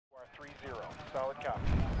Solid copy.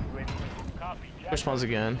 Copy. Responds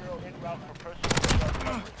again. En route for personal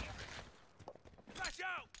coverage.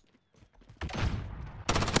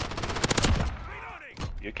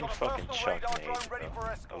 You can fucking chuck nades, bro.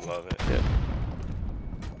 I love it. Yeah.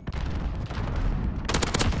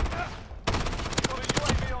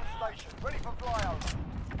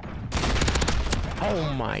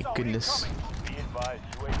 Oh my goodness. Be advised,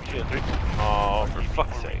 UAV Shield 3. Oh, for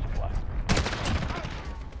fuck's sake.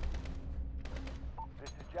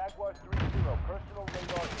 This is Jaguar 3-0. Personal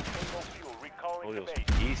radar is single fuel. Recalling the Julio's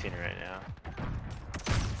base. easing right now.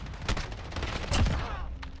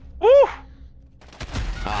 Woo!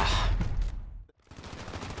 Ah.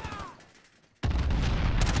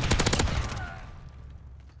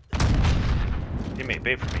 Teammate,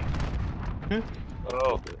 bait for me. Hmm?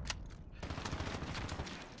 Oh.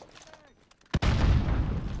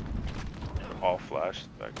 All flashed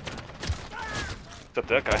back there. Except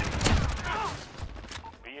that guy.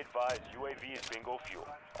 Be advised, UAV is bingo fuel.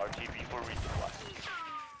 RTB for resupply.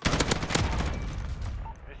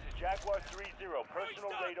 This is Jaguar 3-0.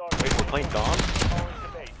 Personal radar. Wait, we're playing Dawn? Calling to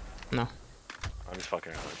base. No. I'm just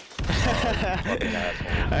fucking around. Oh, fucking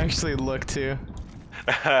asshole. I actually looked too.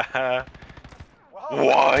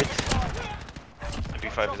 What?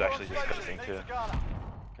 B5 is actually just cussing too. God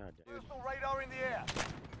damn. Personal radar in the air.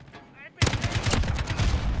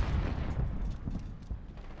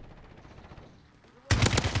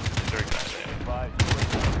 Third guy there. Advised,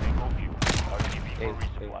 UAV is bingo fuel. RTB Hey, for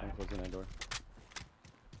resupply. I'm closing that door.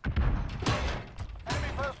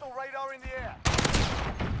 Enemy personal radar in the air.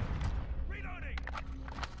 Reloading.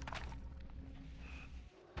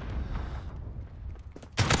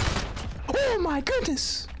 Oh my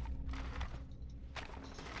goodness!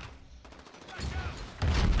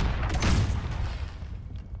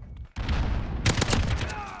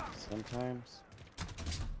 Sometimes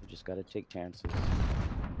you just gotta take chances.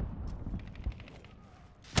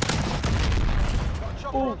 Got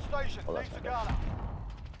chopper on station. Oh, that's Lead to not Ghana.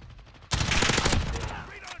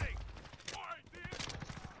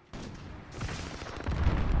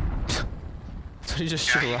 So you just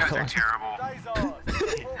shoot a rocket launcher. Days ours. Report to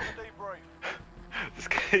debrief. This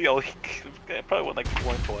guy, yo, this guy probably won like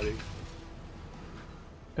 120.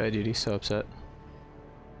 Oh, dude, he's so upset.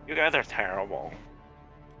 You guys are terrible.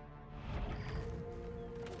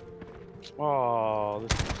 Oh,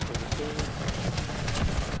 this is so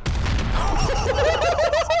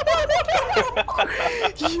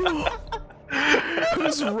Yo,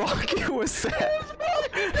 whose rocket was that?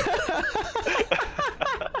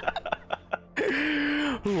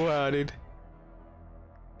 Wow, dude.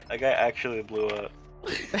 That guy actually blew up.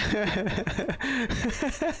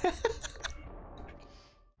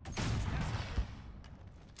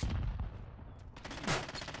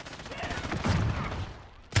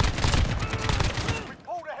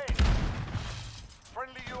 Report ahead.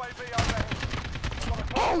 Friendly UAV overhead.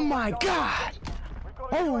 Oh my god!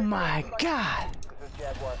 Oh my god! This is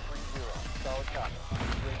Jaguar 3-0. Solid copy.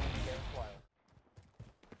 UAV begins flying.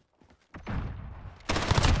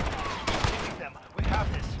 Keep them. We have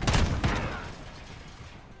this.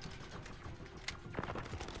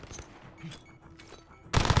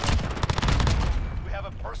 We have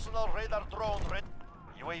a personal radar drone ready.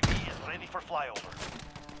 UAV is ready for flyover.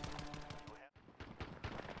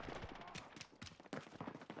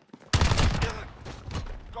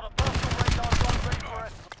 Got a personal radar drone ready for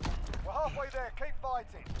us. We're halfway there. Keep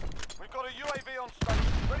fighting. We've got a UAV on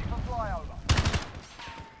station, ready for flyover.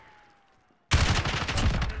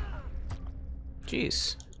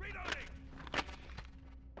 Jeez.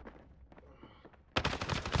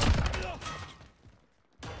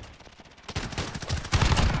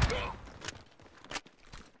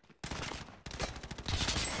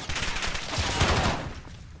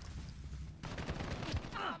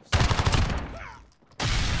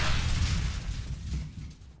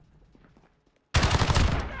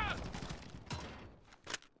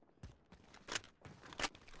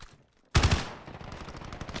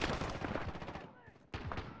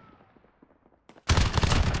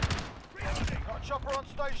 Got a chopper on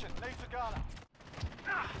station. Need to Ghana.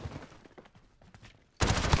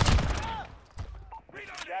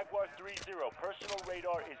 Jaguar 3-0. Personal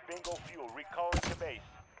radar is bingo fuel. Recalling to base.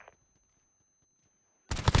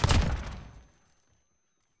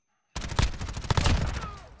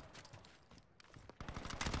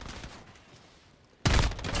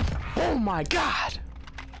 Oh my god!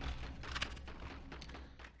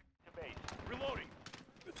 To base. Reloading.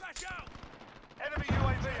 Back out. Enemy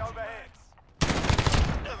UAV overhead.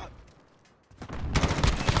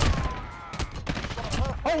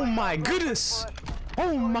 Oh my goodness!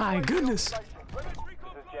 Oh my goodness! This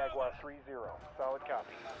is Jaguar 3-0. Solid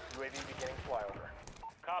copy. UAV beginning flyover.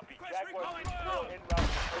 Copy. Jaguar 3-0 en route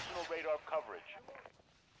for personal radar coverage.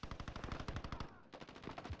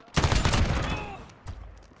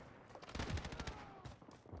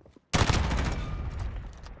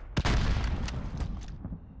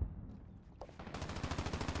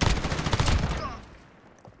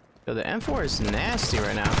 Yo, the M4 is nasty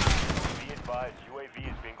right now. Be advised, UAV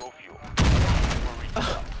is bingo fuel. For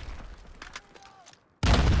resupply.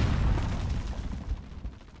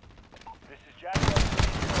 This is Jaguar 3-0.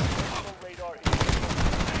 Personal radar is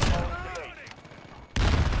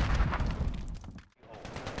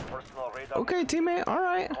personal radar. Okay, teammate. All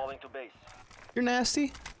right. Calling to base. You're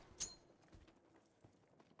nasty.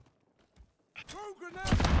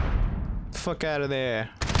 Fuck out of there.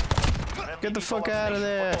 Get the fuck out of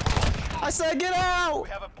there. I said get out!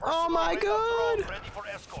 Oh my god! Ready for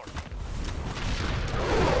escort.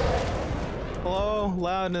 Hello?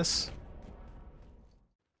 Loudness.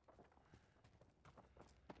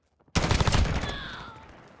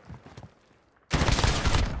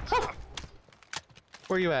 Ah!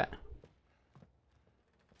 Where you at?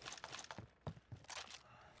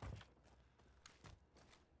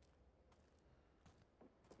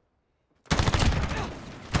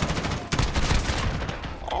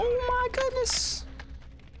 Oh my goodness!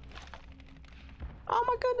 Oh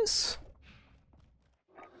my goodness!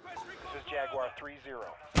 This is Jaguar 3-0.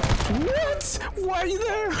 What? Why are you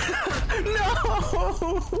there? No!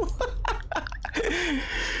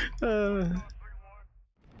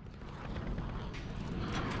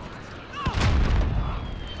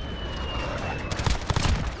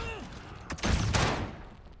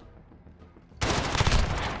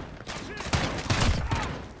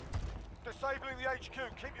 Disabling the HQ.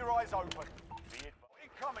 Keep your eyes open.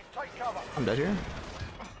 Incoming. Take cover. I'm dead here.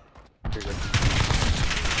 You're good.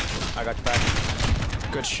 I got your back.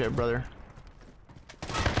 Good shit, brother.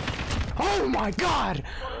 Oh my god!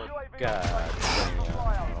 God.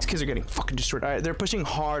 These kids are getting fucking destroyed. Alright, they're pushing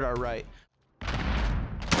hard our right.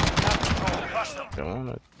 Don't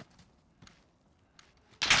wanna...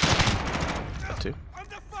 Got two.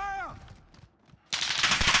 Under fire!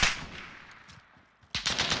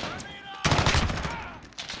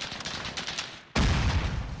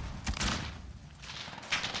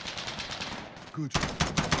 Good.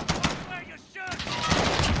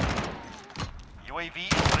 UAV is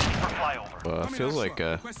ready for flyover. Feels like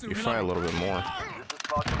you fry a little bit more. This is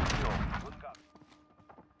Falcon fuel. Good copy.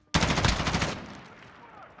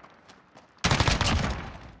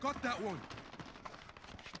 Got that one.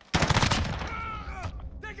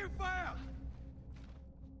 Taking fire.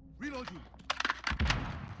 Reloading.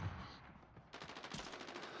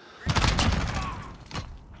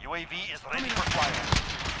 UAV is ready for flyover.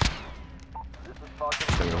 This is Falcon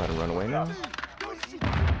Can I go ahead and run away now?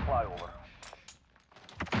 flyover.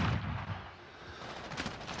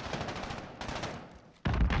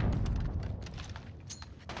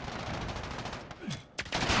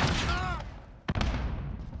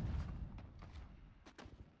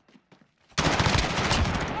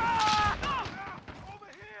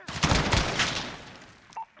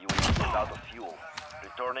 UAV is out of fuel.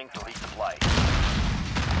 Returning to resupply.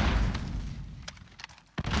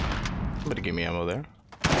 Somebody give me ammo there.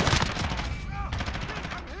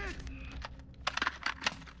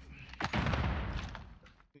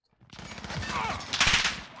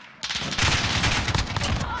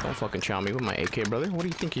 Don't fucking chow me with my AK, brother. What are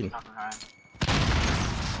you thinking? Trying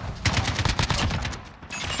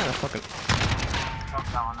to fucking...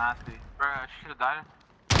 Fuck that one nasty. Bro, I should've died.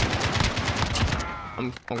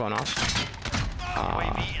 I'm going off.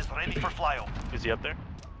 UAV is ready for flyover. Is he up there?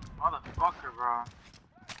 Motherfucker, bro.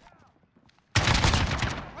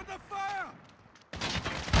 Under fire.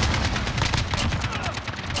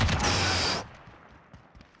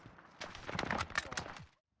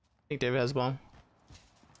 I think David has a bomb.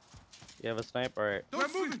 You have a snipe? Alright.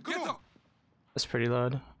 Don't move. Get up. That's pretty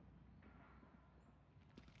loud.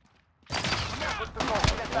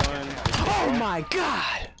 Oh my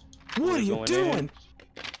god! What are you Going doing? in.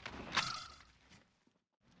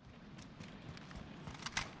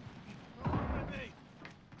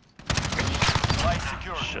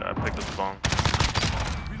 Shit, I picked up the bomb.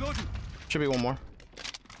 Reloading. Should be one more.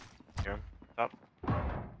 Here, top.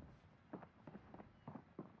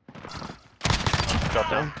 Drop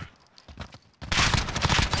down.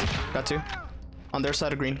 Got two. On their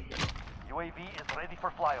side of green. UAV is ready for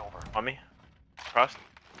flyover. On me. Cross.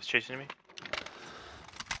 He's chasing me.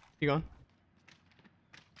 You going?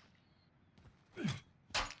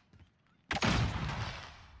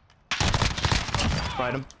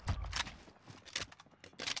 Fight him.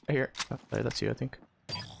 I hear it. Oh, there, that's you, I think.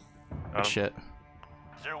 Good shit.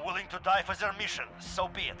 They're willing to die for their mission, so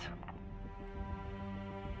be it.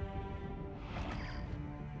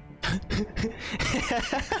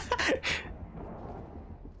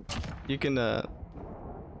 You can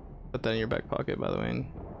put that in your back pocket, by the way, and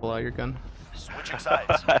pull out your gun. Switching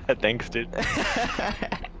sides. Thanks, dude.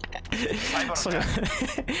 It's like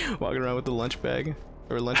walking around with the lunch bag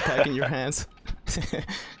or lunch pack in your hands.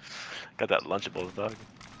 Got that Lunchables, dog.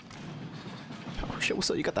 Oh shit, what's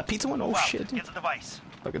up? You got that pizza one? Oh Wow, shit. get the device.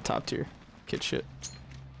 Fucking top tier. Kid shit.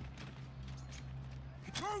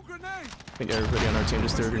 Throw grenade! I think everybody on our team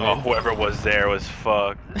just threw a Oh, grenade. whoever was there was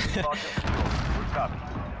fucked. Good copy.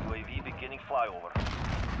 UAV beginning flyover.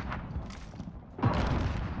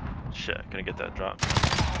 Shit, gonna get that drop.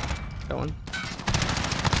 That one.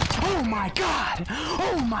 Oh my god!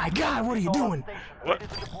 Oh my god, what are you doing? What?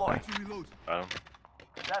 Ready to deploy. Reload.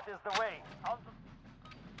 That is the way.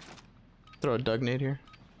 Throw a Doug nade here.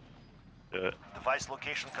 Do it. Device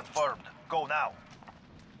location confirmed. Go now.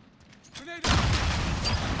 Grenade!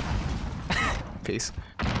 Peace.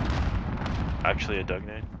 Actually a Doug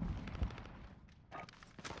nade.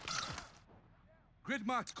 Grid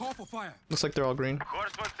marks, call for fire. Looks like they're all green.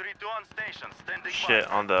 Horseman 3-2 on station. Standing Shit,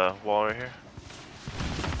 on the wall right here.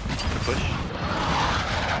 Push.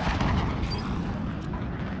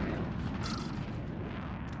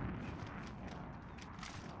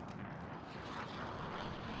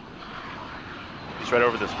 He's right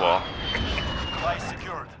over this wall. Device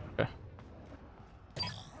secured. Okay.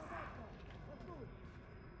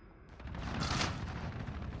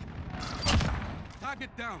 Target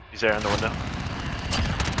down. He's there in the window.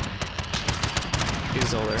 He's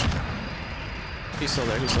still there. He's still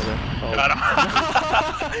there, he's still there. Oh. Got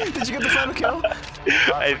him. Did you get the final kill?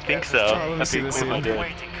 I think so. Oh, let me I see think this we here. did.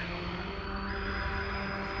 Waiting.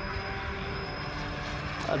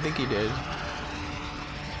 I think he did.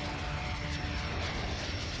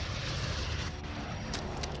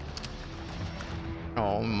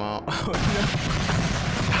 Oh my.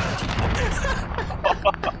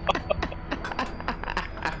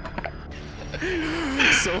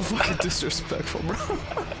 So fucking disrespectful, bro.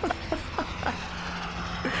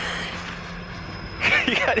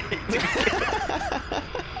 You got it.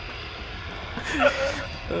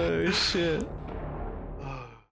 Oh shit.